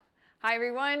Hi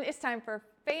everyone, it's time for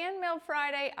Fan Mail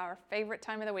Friday, our favorite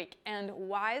time of the week. And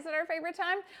why is it our favorite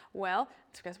time? Well,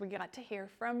 it's because we got to hear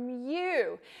from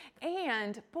you.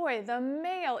 And boy, the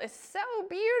mail is so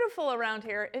beautiful around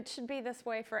here. It should be this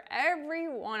way for every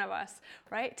one of us,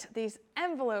 right? These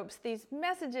envelopes, these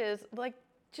messages, like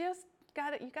you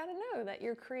gotta know that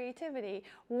your creativity,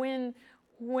 when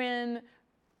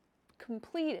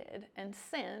completed and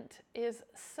sent, is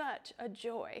such a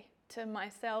joy to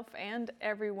myself and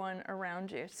everyone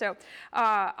around you. So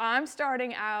I'm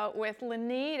starting out with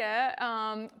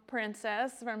Lanita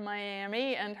Princess from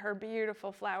Miami and her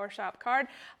beautiful flower shop card.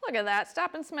 Look at that.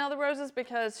 Stop and smell the roses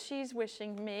because she's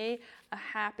wishing me a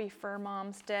happy Fur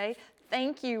Moms Day.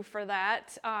 Thank you for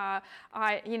that.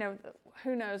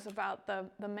 Who knows about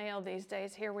the mail these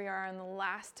days? Here we are on the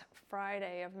last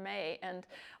Friday of May, and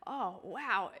oh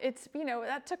wow, it's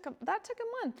that took a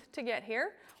month to get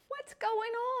here. What's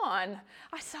going on?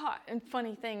 I saw a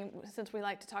funny thing, since we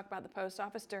like to talk about the post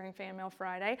office during Fan Mail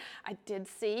Friday. I did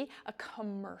see a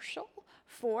commercial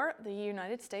for the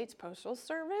United States Postal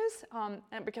Service,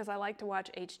 and because I like to watch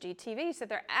HGTV, so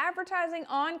they're advertising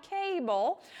on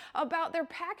cable about their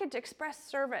package express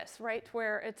service, right,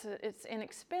 where it's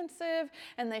inexpensive,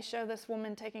 and they show this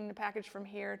woman taking the package from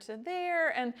here to there,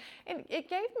 and it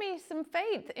gave me some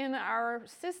faith in our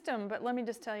system. But let me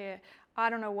just tell you, I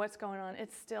don't know what's going on.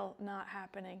 It's still not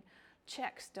happening.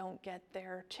 Checks don't get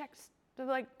there. Checks,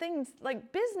 like things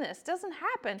like business doesn't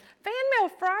happen. Fan Mail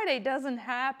Friday doesn't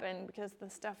happen because the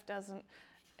stuff doesn't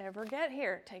ever get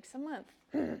here. It takes a month.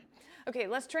 Okay,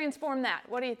 let's transform that.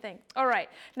 What do you think? All right,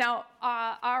 now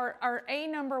our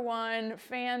 #1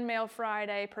 Fan Mail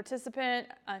Friday participant,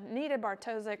 Anita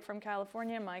Bartosik from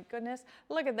California. My goodness,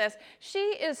 look at this. She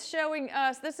is showing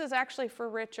us, this is actually for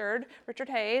Richard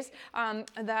Hayes,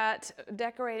 that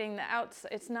decorating the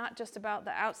outside, it's not just about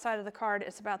the outside of the card,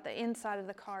 it's about the inside of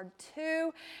the card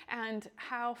too, and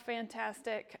how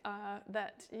fantastic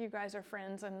that you guys are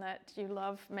friends and that you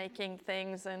love making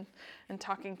things and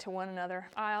talking to one another.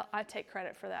 I take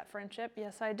credit for that friendship.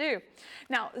 Yes, I do.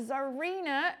 Now,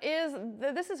 Zarina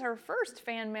this is her first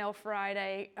Fan Mail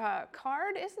Friday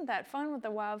card. Isn't that fun with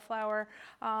the wildflower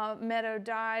meadow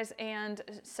dies? And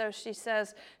so she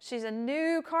says she's a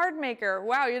new card maker.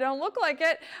 Wow, you don't look like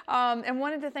it. And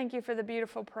wanted to thank you for the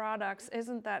beautiful products.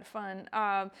 Isn't that fun?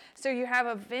 So you have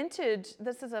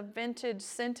this is a vintage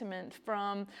sentiment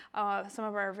from some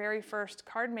of our very first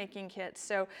card making kits.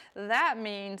 So that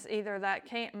means either that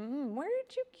came, where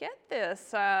did you get this,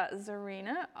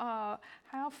 Zarina?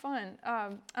 How fun.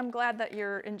 I'm glad that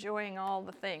you're enjoying all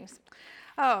the things.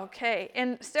 Okay,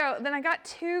 and so then I got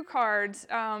 2 cards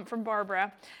from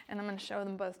Barbara, and I'm going to show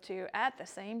them both to you at the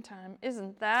same time.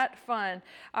 Isn't that fun?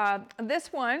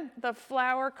 This one, the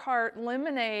Flower Cart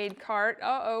Lemonade Cart.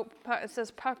 It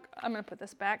says I'm going to put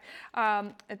this back.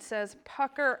 It says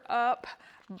Pucker Up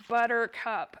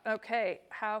Buttercup. Okay,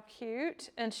 how cute.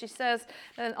 And she says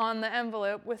on the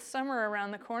envelope, with summer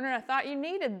around the corner, I thought you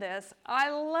needed this. I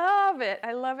love it.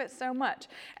 I love it so much.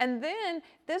 And then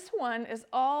this one is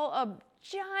all a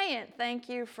giant thank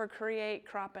you for Create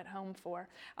Crop at Home for.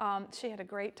 She had a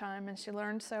great time and she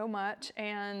learned so much.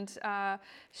 And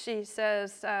she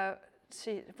says,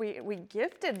 we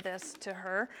gifted this to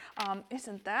her.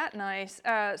 Isn't that nice?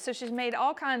 So she's made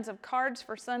all kinds of cards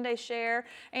for Sunday Share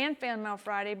and Fan Mail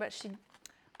Friday, but she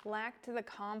lacked the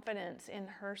confidence in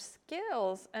her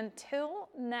skills until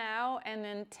now and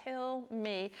until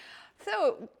me.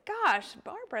 So, gosh,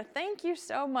 Barbara, thank you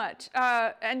so much.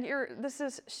 And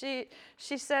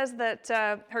she says that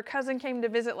her cousin came to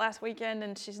visit last weekend,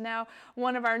 and she's now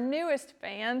one of our newest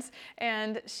fans.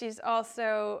 And she's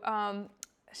also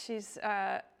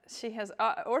she has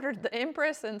ordered the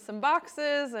Empress and some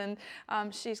boxes, and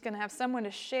she's going to have someone to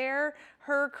share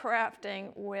her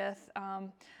crafting with.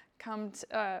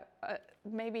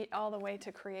 Maybe all the way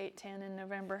to Create 10 in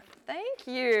November. Thank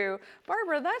you,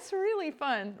 Barbara. That's really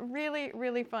fun, really,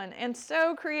 really fun, and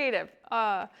so creative.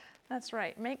 That's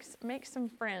right. Make some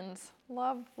friends.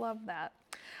 Love that.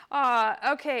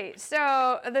 Okay,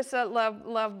 so this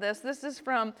love this. This is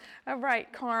from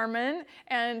Carmen,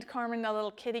 and Carmen, a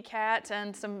little kitty cat,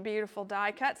 and some beautiful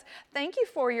die cuts. Thank you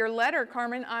for your letter,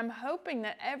 Carmen. I'm hoping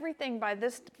that everything by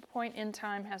this point in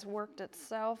time has worked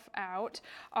itself out.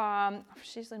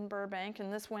 She's in Burbank,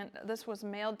 and this was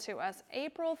mailed to us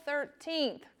April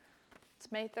 13th.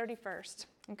 It's May 31st.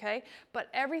 Okay, but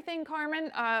everything,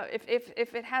 Carmen,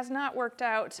 if it has not worked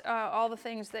out, all the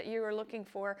things that you are looking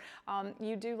for,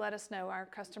 you do let us know. Our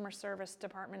customer service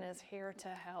department is here to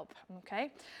help.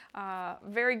 Okay,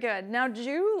 very good. Now,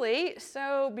 Julie,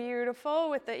 so beautiful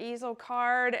with the easel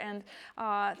card, and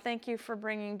thank you for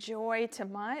bringing joy to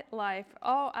my life.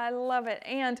 Oh, I love it.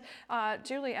 And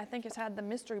Julie, I think, has had the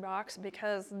mystery box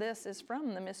because this is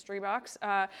from the mystery box.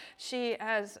 She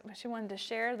wanted to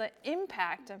share the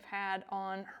impact I've had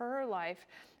on her life,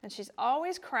 and she's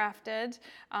always crafted,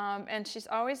 and she's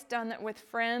always done it with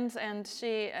friends, and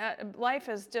life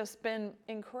has just been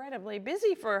incredibly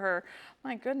busy for her.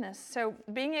 My goodness. So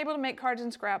being able to make cards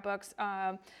and scrapbooks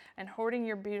and hoarding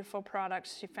your beautiful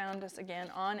products, she found us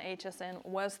again on HSN,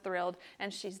 was thrilled,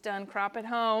 and she's done Crop at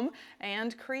Home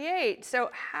and Create. So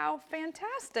how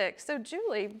fantastic. So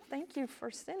Julie, thank you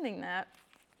for sending that.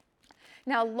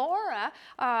 Now, Laura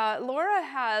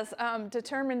has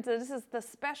determined that this is the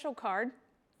special card.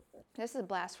 This is a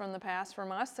blast from the past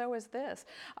from us, so is this.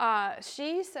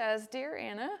 She says, Dear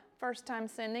Anna, first time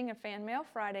sending a Fan Mail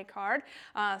Friday card.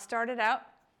 Started out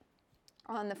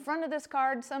on the front of this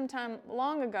card sometime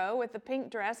long ago with the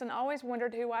pink dress and always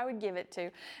wondered who I would give it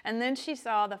to. And then she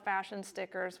saw the fashion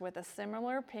stickers with a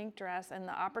similar pink dress and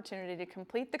the opportunity to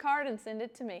complete the card and send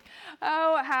it to me.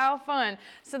 Oh, how fun.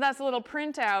 So that's a little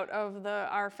printout of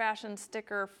our fashion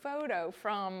sticker photo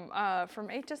from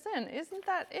HSN. Isn't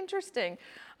that interesting?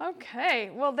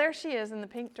 Okay, well, there she is in the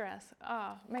pink dress.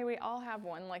 May we all have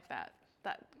one like that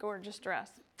gorgeous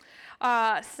dress.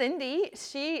 Cindy,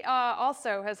 she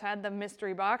also has had the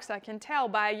mystery box. I can tell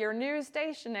by your new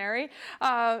stationery.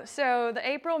 So the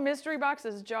April mystery box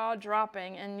is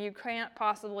jaw-dropping, and you can't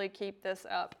possibly keep this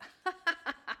up.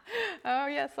 Oh,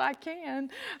 yes, I can.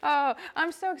 Oh,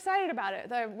 I'm so excited about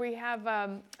it. We have,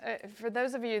 for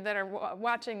those of you that are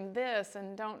watching this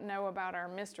and don't know about our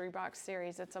Mystery Box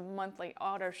series, it's a monthly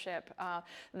auto ship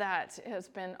that has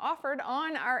been offered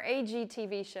on our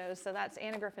AGTV shows. So that's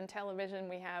Anna Griffin Television.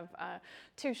 We have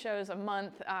 2 shows a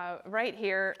month right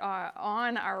here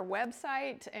on our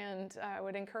website, and I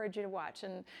would encourage you to watch.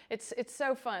 And it's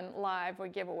so fun live. We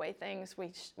give away things.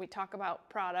 We talk about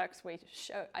products.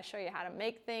 I show you how to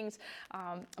make things.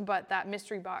 But that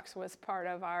mystery box was part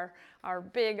of our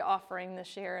big offering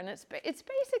this year, and it's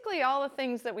basically all the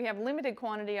things that we have limited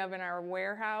quantity of in our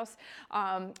warehouse.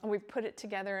 We've put it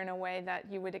together in a way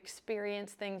that you would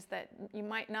experience things that you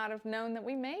might not have known that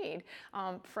we made,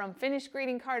 from finished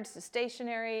greeting cards to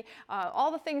stationery.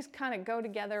 All the things kind of go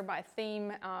together by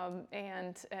theme,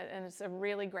 and it's a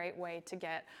really great way to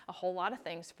get a whole lot of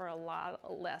things for a lot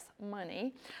less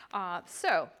money.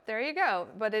 So there you go.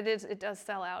 But it does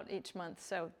sell out each month,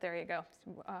 so there you go.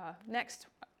 Next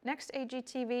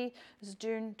AGTV is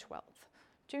June 12th,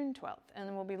 and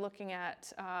then we'll be looking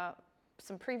at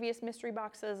some previous mystery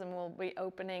boxes, and we'll be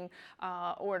opening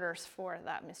orders for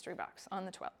that mystery box on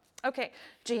the 12th. Okay,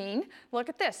 Jean, look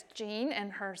at this. Jean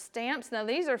and her stamps. Now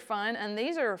these are fun, and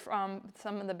these are from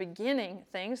some of the beginning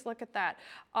things. Look at that.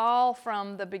 All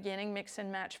from the beginning, mix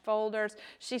and match folders.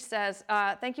 She says,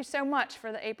 thank you so much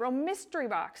for the April mystery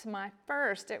box, my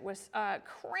first. It was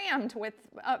crammed with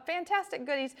fantastic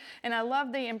goodies, and I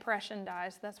love the impression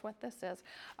dies. That's what this is.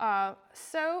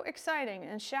 So exciting.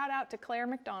 And shout out to Claire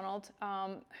McDonald,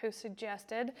 who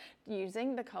suggested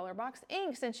using the Colorbox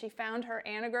inks, and she found her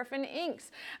Anna Griffin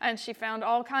inks. And she found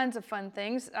all kinds of fun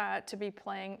things to be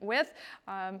playing with.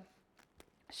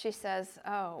 She says,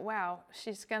 oh, wow,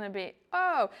 she's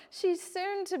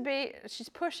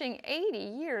pushing 80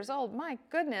 years old. My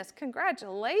goodness,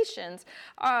 congratulations.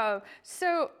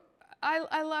 So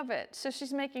I love it. So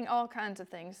she's making all kinds of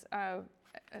things.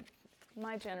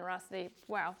 My generosity,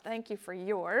 wow, thank you for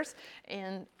yours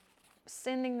in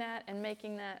sending that and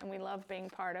making that, and we love being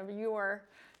part of your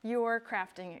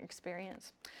crafting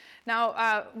experience.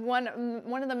 Now, one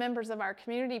of the members of our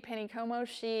community, Penny Como,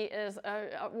 she is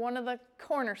one of the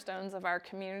cornerstones of our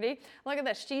community. Look at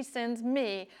this. She sends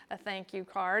me a thank you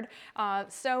card.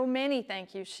 So many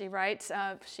thank yous, she writes.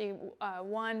 She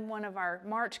won one of our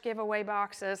March giveaway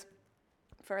boxes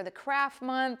for the craft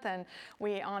month, and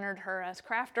we honored her as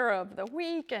crafter of the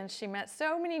week, and she met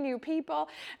so many new people,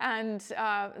 and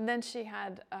then she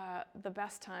had the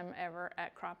best time ever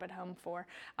at Crop at Home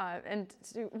and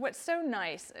what's so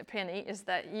nice, Penny, is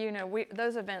that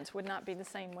those events would not be the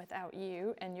same without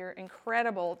you and your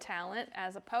incredible talent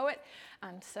as a poet,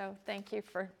 and so thank you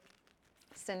for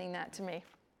sending that to me.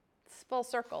 It's full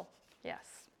circle,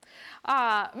 yes.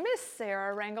 Miss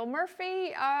Sarah Rangel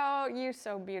Murphy, oh, you're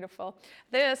so beautiful.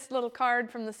 This little card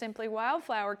from the Simply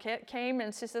Wildflower kit came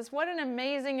and she says, what an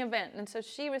amazing event. And so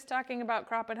she was talking about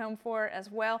Crop at Home 4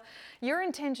 as well. Your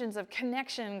intentions of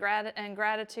connection and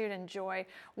gratitude and joy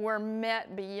were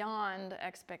met beyond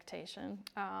expectation.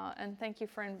 And thank you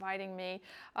for inviting me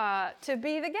to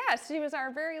be the guest. She was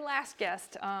our very last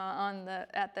guest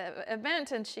at the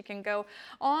event, and she can go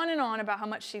on and on about how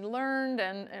much she learned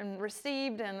and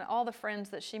received and all the friends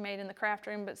that she made in the craft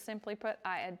room. But simply put,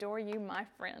 I adore you, my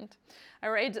friend. I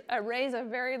raise a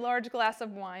very large glass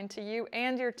of wine to you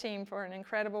and your team for an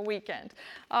incredible weekend.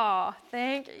 Oh,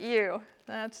 thank you.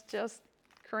 That's just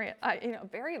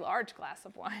very large glass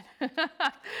of wine.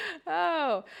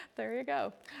 Oh, there you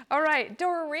go. All right,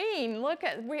 Doreen,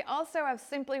 we also have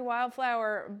Simply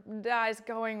Wildflower dies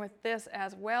going with this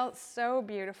as well. So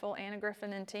beautiful, Anna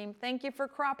Griffin and team. Thank you for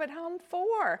Crop at Home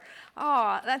 4.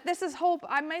 Oh,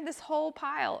 I made this whole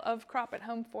pile of Crop at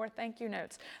Home 4 thank you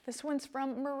notes. This one's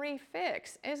from Marie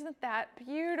Fix. Isn't that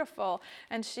beautiful?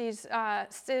 And she's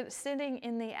sitting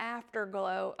in the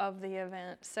afterglow of the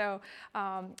event.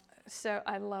 So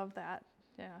I love that.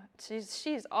 Yeah,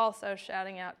 she's also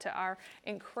shouting out to our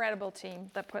incredible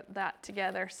team that put that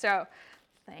together. So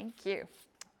thank you.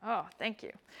 Oh, thank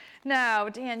you. Now,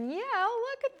 Danielle,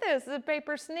 look at this, the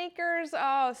paper sneakers.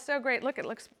 Oh, so great. Look, it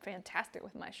looks fantastic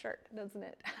with my shirt, doesn't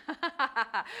it?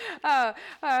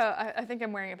 I think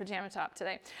I'm wearing a pajama top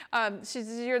today. She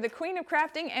says, you're the queen of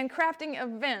crafting and crafting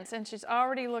events, and she's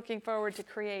already looking forward to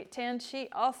Create 10. She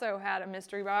also had a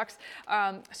mystery box.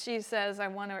 She says, I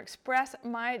want to express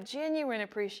my genuine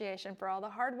appreciation for all the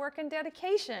hard work and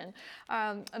dedication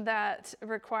that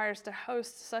requires to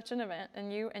host such an event,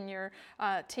 and you and your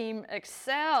team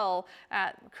excel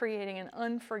at creating an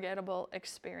unforgettable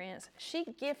experience. She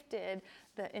gifted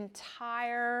the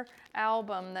entire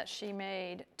album that she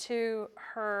made to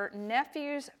her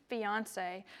nephew's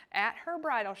fiance at her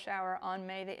bridal shower on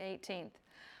May the 18th.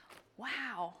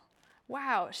 Wow.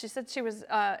 Wow. She said she was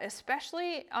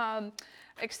especially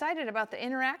excited about the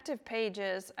interactive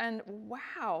pages, and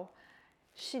wow.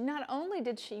 Not only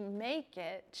did she make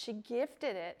it, she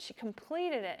gifted it, she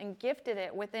completed it and gifted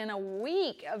it within a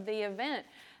week of the event.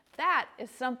 That is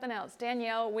something else.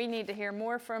 Danielle, we need to hear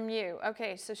more from you.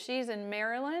 Okay, so she's in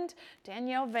Maryland.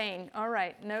 Danielle Vane. All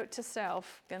right, note to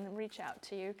self. Gonna reach out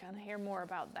to you, gonna hear more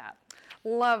about that.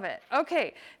 Love it.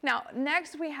 Okay, now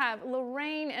next we have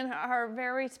Lorraine and her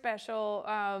very special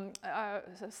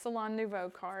Salon Nouveau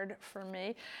card for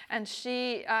me. And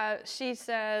she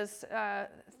says,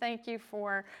 thank you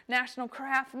for National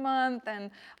Craft Month and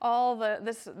all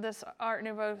this Art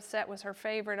Nouveau set was her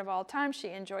favorite of all time. She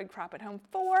enjoyed Crop at Home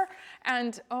 4.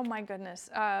 And oh my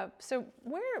goodness. So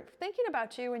we're thinking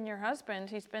about you and your husband.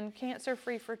 He's been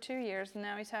cancer-free for 2 years, and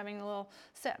now he's having a little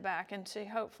setback, and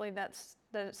hopefully that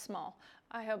it's small.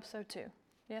 I hope so too.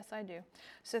 Yes, I do.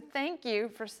 So thank you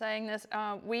for saying this.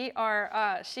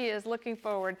 She is looking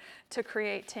forward to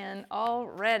Create 10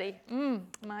 already.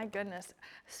 My goodness.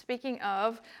 Speaking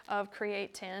of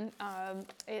Create 10,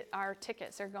 our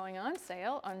tickets are going on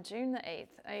sale on June the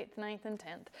 8th, 9th, and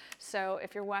 10th. So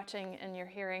if you're watching and you're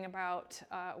hearing about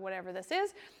whatever this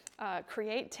is,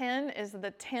 Create 10 is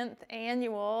the 10th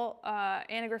annual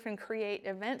Anna Griffin Create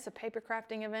events, a paper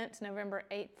crafting event, November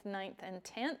 8th, 9th, and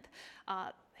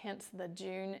 10th. Hence the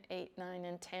June 8, 9,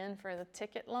 and 10 for the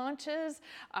ticket launches.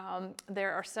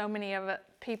 There are so many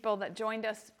people that joined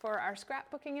us for our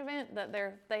scrapbooking event that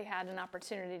they had an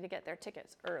opportunity to get their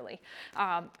tickets early.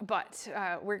 But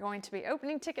we're going to be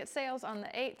opening ticket sales on the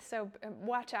 8th, so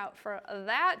watch out for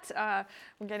that.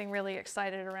 We're getting really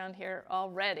excited around here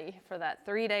already for that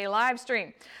 3-day live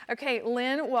stream. Okay,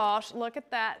 Lynn Walsh, look at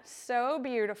that, so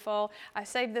beautiful. I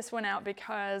saved this one out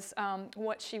because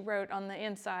what she wrote on the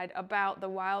inside about the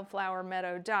Wildflower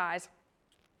Meadow dies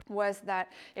was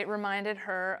that it reminded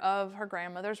her of her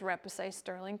grandmother's repoussé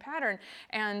sterling pattern,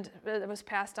 and it was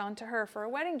passed on to her for a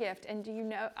wedding gift. And do you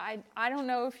know, I don't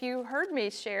know if you heard me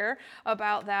share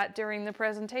about that during the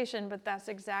presentation, but that's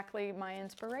exactly my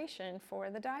inspiration for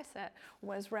the die set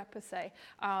was repoussé,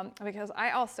 because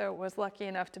I also was lucky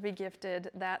enough to be gifted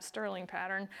that sterling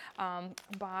pattern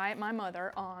by my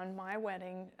mother on my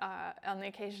wedding, on the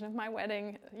occasion of my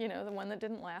wedding, you know, the one that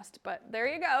didn't last, but there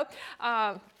you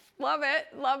go. Love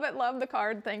it, love the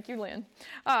card. Thank you, Lynn.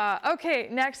 Okay,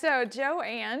 next, so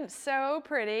Joanne, so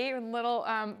pretty,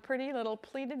 pretty little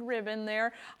pleated ribbon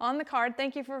there on the card.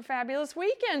 Thank you for a fabulous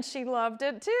weekend. She loved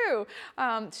it too.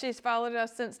 She's followed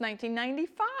us since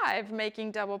 1995,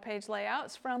 making double page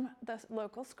layouts from the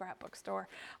local scrapbook store.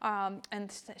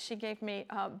 And she gave me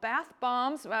bath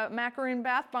bombs, macaroon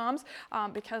bath bombs,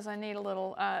 because I need a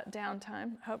little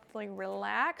downtime. Hopefully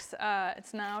relax.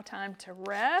 It's now time to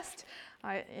rest.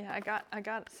 I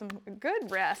got some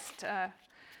good rest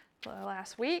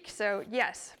last week, so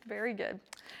yes, very good.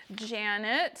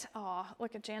 Janet, oh,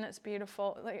 look at Janet's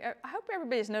beautiful. Like, I hope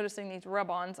everybody's noticing these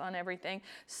rub-ons on everything.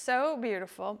 So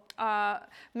beautiful.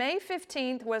 May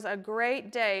 15th was a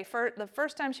great day. For the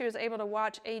first time she was able to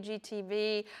watch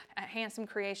AGTV, Handsome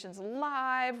Creations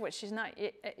live, which she's not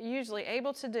usually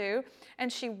able to do,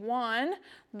 and she won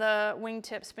the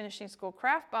Wingtips Finishing School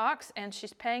Craft Box, and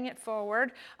she's paying it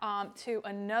forward to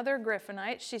another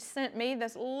Griffinite. She sent me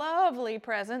this lovely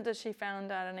present that she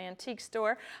found at an antique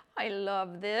store. I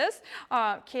love this,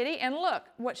 Kitty, and look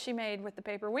what she made with the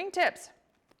paper wingtips.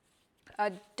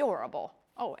 Adorable.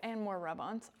 Oh, and more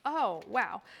rub-ons. Oh,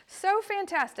 wow. So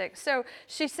fantastic. So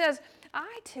she says,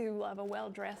 I too love a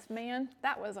well-dressed man.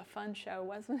 That was a fun show,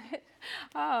 wasn't it?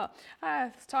 Oh, I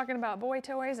was talking about boy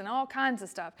toys and all kinds of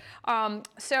stuff.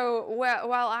 So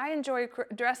while I enjoy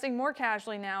dressing more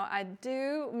casually now, I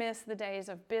do miss the days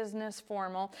of business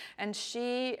formal. And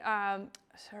she,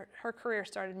 her career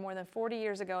started more than 40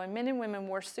 years ago, and men and women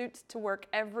wore suits to work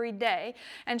every day.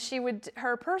 And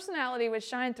her personality would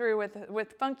shine through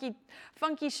with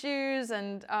funky shoes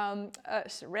and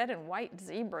red and white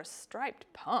zebra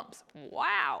striped pumps.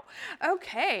 Wow.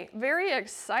 Okay, very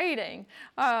exciting.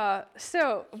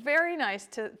 So very nice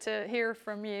to hear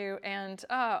from you. And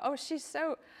oh, she's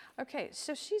so okay.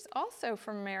 So she's also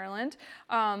from Maryland.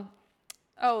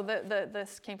 Oh,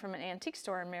 this came from an antique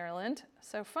store in Maryland.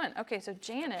 So fun. Okay, so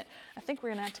Janet, I think we're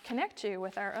going to have to connect you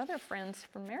with our other friends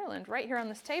from Maryland right here on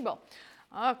this table.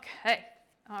 Okay,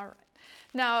 all right.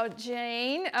 Now,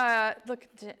 Jane, look,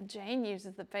 Jane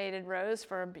uses the Faded Rose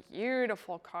for a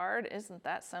beautiful card. Isn't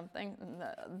that something?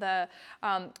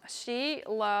 She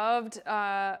loved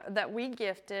that we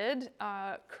gifted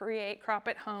Crop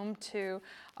It Home to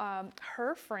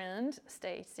her friend,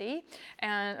 Stacy,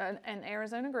 and an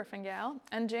Arizona Griffin gal.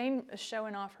 And Jane is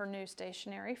showing off her new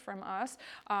stationery from us.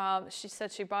 She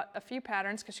said she bought a few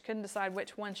patterns because she couldn't decide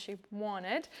which one she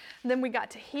wanted. And then we got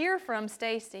to hear from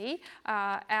Stacy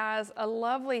as a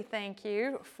lovely thank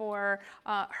you for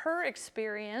her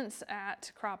experience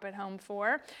at Crop It Home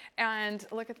 4. And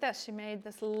look at this, she made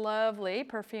this lovely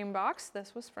perfume box.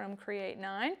 This was from Create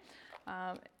 9.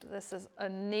 This is a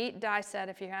neat die set.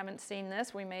 If you haven't seen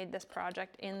this, we made this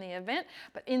project in the event.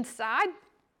 But inside,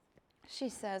 she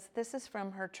says, this is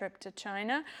from her trip to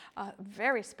China. A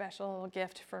very special little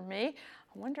gift for me.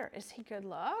 I wonder, is he good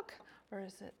luck? Or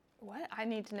is it what? I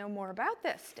need to know more about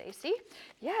this, Stacy.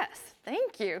 Yes,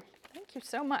 thank you. Thank you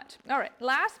so much. All right,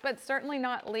 last but certainly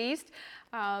not least,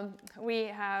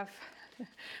 we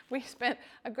spent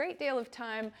a great deal of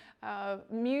time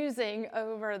musing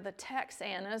over the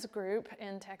Texanas group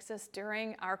in Texas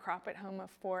during our Crop It Home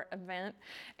of 4 event.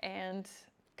 And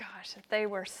gosh, they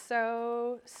were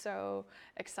so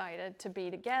excited to be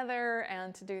together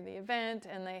and to do the event,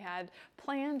 and they had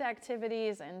planned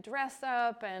activities and dress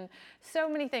up and so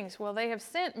many things. Well, they have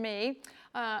sent me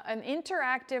an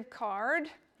interactive card,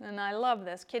 and I love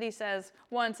this. Kitty says,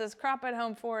 one says, Crop It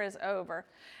Home 4 is over.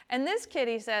 And this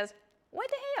kitty says, what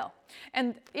the hell?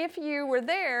 And if you were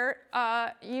there,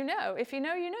 you know. If you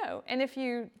know, you know. And if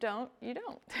you don't, you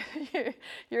don't.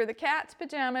 You're the cat's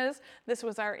pajamas. This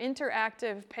was our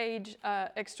interactive page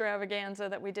extravaganza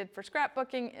that we did for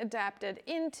scrapbooking, adapted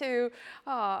into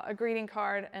a greeting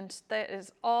card. And that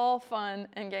is all fun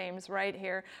and games right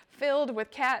here, filled with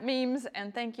cat memes.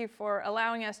 And thank you for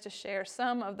allowing us to share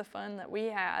some of the fun that we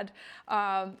had.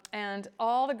 And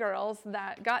all the girls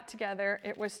that got together,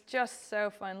 it was just so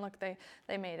fun. Look, they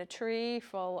made a tree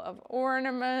full of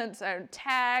ornaments and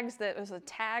tags. That was a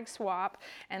tag swap,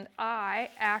 and I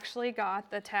actually got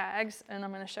the tags, and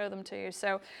I'm going to show them to you.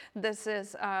 So this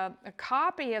is a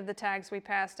copy of the tags we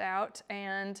passed out,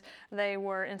 and they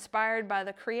were inspired by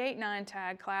the Create 9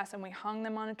 tag class, and we hung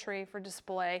them on a tree for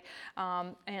display,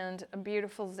 and a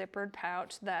beautiful zippered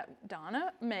pouch that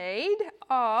Donna made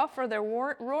for the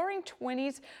Roaring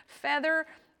 20s Feather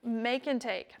Make and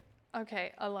Take.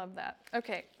 Okay, I love that.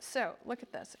 Okay, so look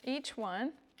at this. Each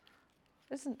one,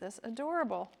 isn't this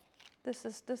adorable? This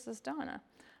is Donna.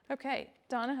 Okay,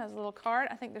 Donna has a little card.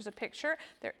 I think there's a picture.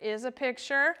 There is a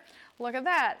picture. Look at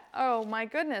that. Oh my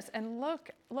goodness. And look,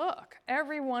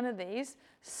 every one of these,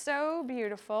 so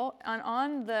beautiful. And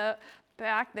on the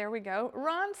back, there we go,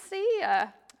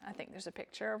 Roncia. I think there's a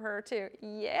picture of her too.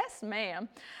 Yes, ma'am.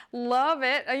 Love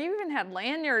it. Oh, you even had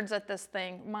lanyards at this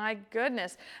thing. My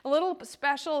goodness. A little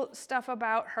special stuff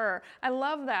about her. I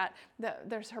love that.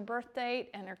 There's her birth date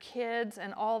and her kids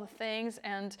and all the things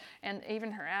and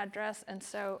even her address. And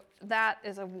so that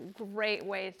is a great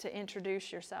way to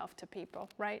introduce yourself to people,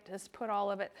 right? Just put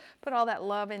all that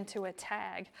love into a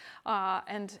tag.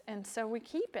 And so we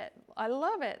keep it. I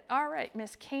love it. All right,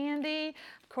 Miss Candy.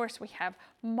 Of course, we have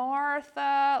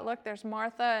Martha. Look, there's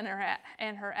Martha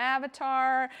and her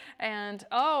avatar, and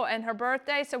her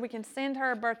birthday, so we can send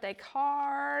her a birthday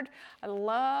card. I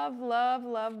love, love,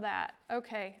 love that.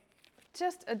 Okay,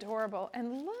 just adorable.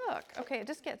 And look, okay, it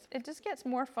just gets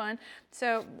more fun.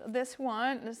 So this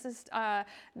is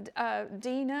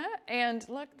Dina, and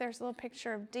look, there's a little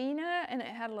picture of Dina, and it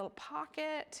had a little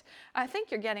pocket. I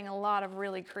think you're getting a lot of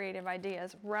really creative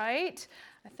ideas, right?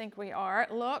 I think we are.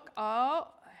 Look,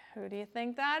 who do you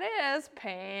think that is?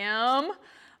 Pam.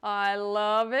 I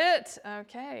love it.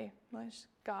 Okay,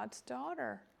 God's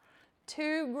daughter.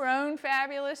 2 grown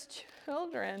fabulous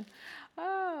children.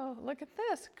 Oh, look at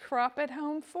this. Crop at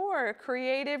Home 4,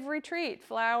 creative retreat,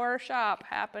 flower shop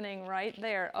happening right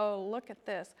there. Oh, look at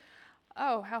this.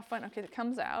 Oh, how fun. Okay, it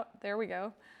comes out. There we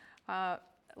go.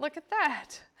 Look at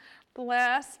that.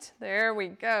 Blessed. There we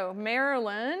go.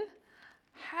 Marilyn.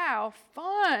 How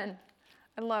fun.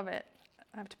 I love it.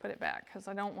 I have to put it back because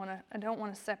I don't want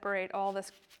to separate all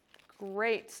this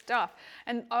great stuff.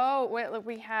 And wait, look,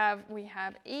 we have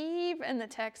Eve and the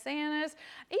Texanas.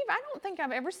 Eve, I don't think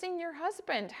I've ever seen your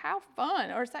husband. How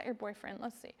fun. Or is that your boyfriend?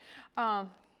 Let's see.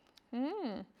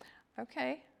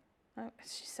 Okay. Oh,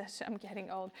 she says I'm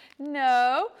getting old.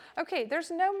 No. Okay,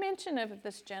 there's no mention of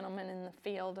this gentleman in the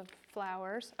field of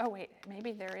flowers. Oh wait,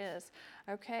 maybe there is.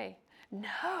 Okay.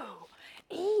 No.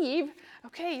 Eve,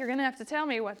 okay, you're going to have to tell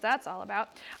me what that's all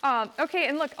about. Okay,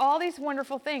 and look, all these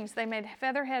wonderful things. They made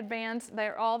feather headbands.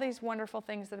 They're all these wonderful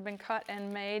things that have been cut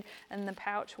and made, and the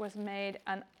pouch was made.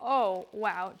 And oh,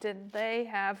 wow, did they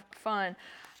have fun.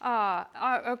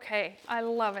 Okay, I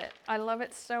love it. I love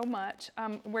it so much.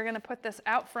 We're going to put this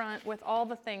out front with all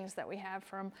the things that we have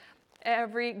from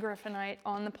every Griffinite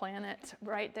on the planet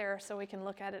right there so we can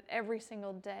look at it every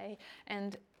single day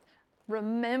and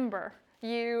remember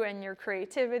you and your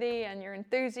creativity and your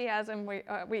enthusiasm.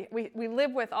 We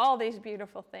live with all these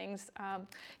beautiful things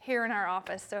here in our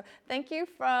office. So thank you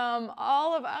from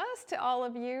all of us to all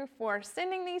of you for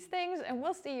sending these things, and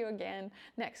we'll see you again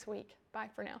next week. Bye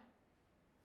for now.